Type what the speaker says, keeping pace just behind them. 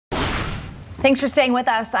Thanks for staying with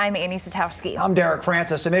us. I'm Annie Satowski. I'm Derek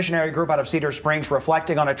Francis. A missionary group out of Cedar Springs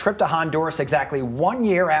reflecting on a trip to Honduras exactly 1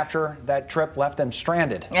 year after that trip left them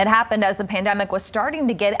stranded. It happened as the pandemic was starting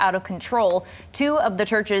to get out of control. Two of the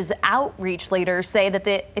church's outreach leaders say that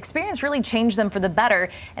the experience really changed them for the better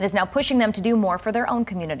and is now pushing them to do more for their own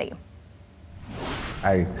community.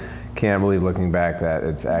 I can't believe looking back that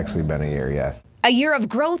it's actually been a year, yes. A year of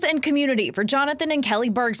growth and community for Jonathan and Kelly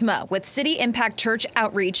Bergsma with City Impact Church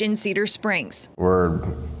Outreach in Cedar Springs. We're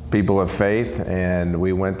people of faith, and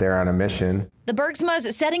we went there on a mission. The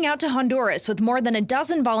Bergsmas setting out to Honduras with more than a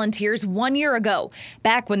dozen volunteers 1 year ago,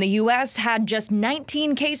 back when the U.S. had just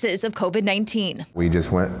 19 cases of COVID-19. We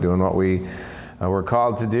just went doing what we were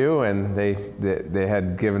called to do, and they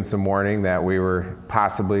had given some warning that we were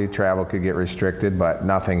possibly travel could get restricted, but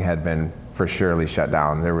nothing had been for surely shut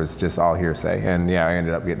down. There was just all hearsay, and yeah, I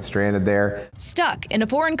ended up getting stranded there. Stuck in a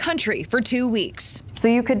foreign country for 2 weeks. So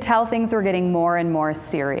you could tell things were getting more and more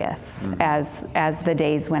serious as the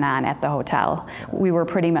days went on at the hotel. We were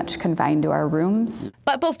pretty much confined to our rooms.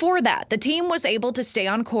 But before that, the team was able to stay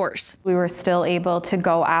on course. We were still able to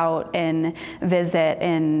go out and visit,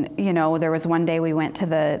 and there was one day we went to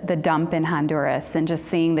the dump in Honduras, and just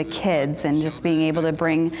seeing the kids and just being able to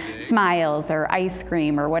bring smiles or ice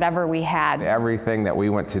cream or whatever we had. Everything that we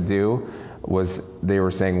went to do they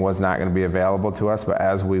were saying was not going to be available to us, but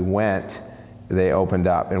as we went, they opened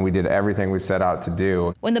up, and we did everything we set out to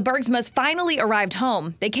do. When the Bergsmas finally arrived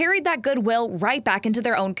home, they carried that goodwill right back into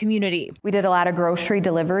their own community. We did a lot of grocery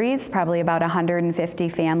deliveries, probably about 150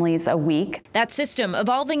 families a week. That system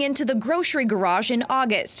evolving into the grocery garage in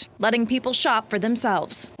August, letting people shop for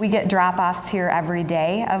themselves. We get drop-offs here every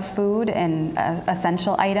day of food and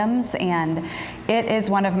essential items, and it is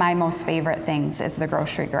one of my most favorite things is the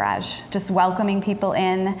grocery garage. Just welcoming people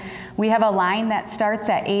in. We have a line that starts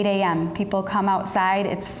at 8 a.m. People come outside,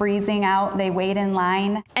 it's freezing out, they wait in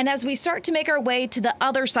line. And as we start to make our way to the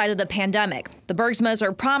other side of the pandemic, the Bergsmas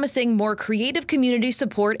are promising more creative community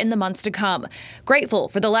support in the months to come. Grateful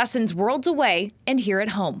for the lessons worlds away and here at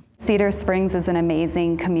home. Cedar Springs is an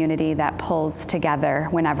amazing community that pulls together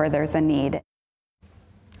whenever there's a need.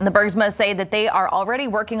 The Bergsmas say that they are already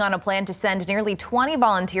working on a plan to send nearly 20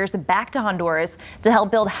 volunteers back to Honduras to help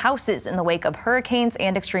build houses in the wake of hurricanes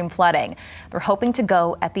and extreme flooding. They're hoping to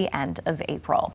go at the end of April.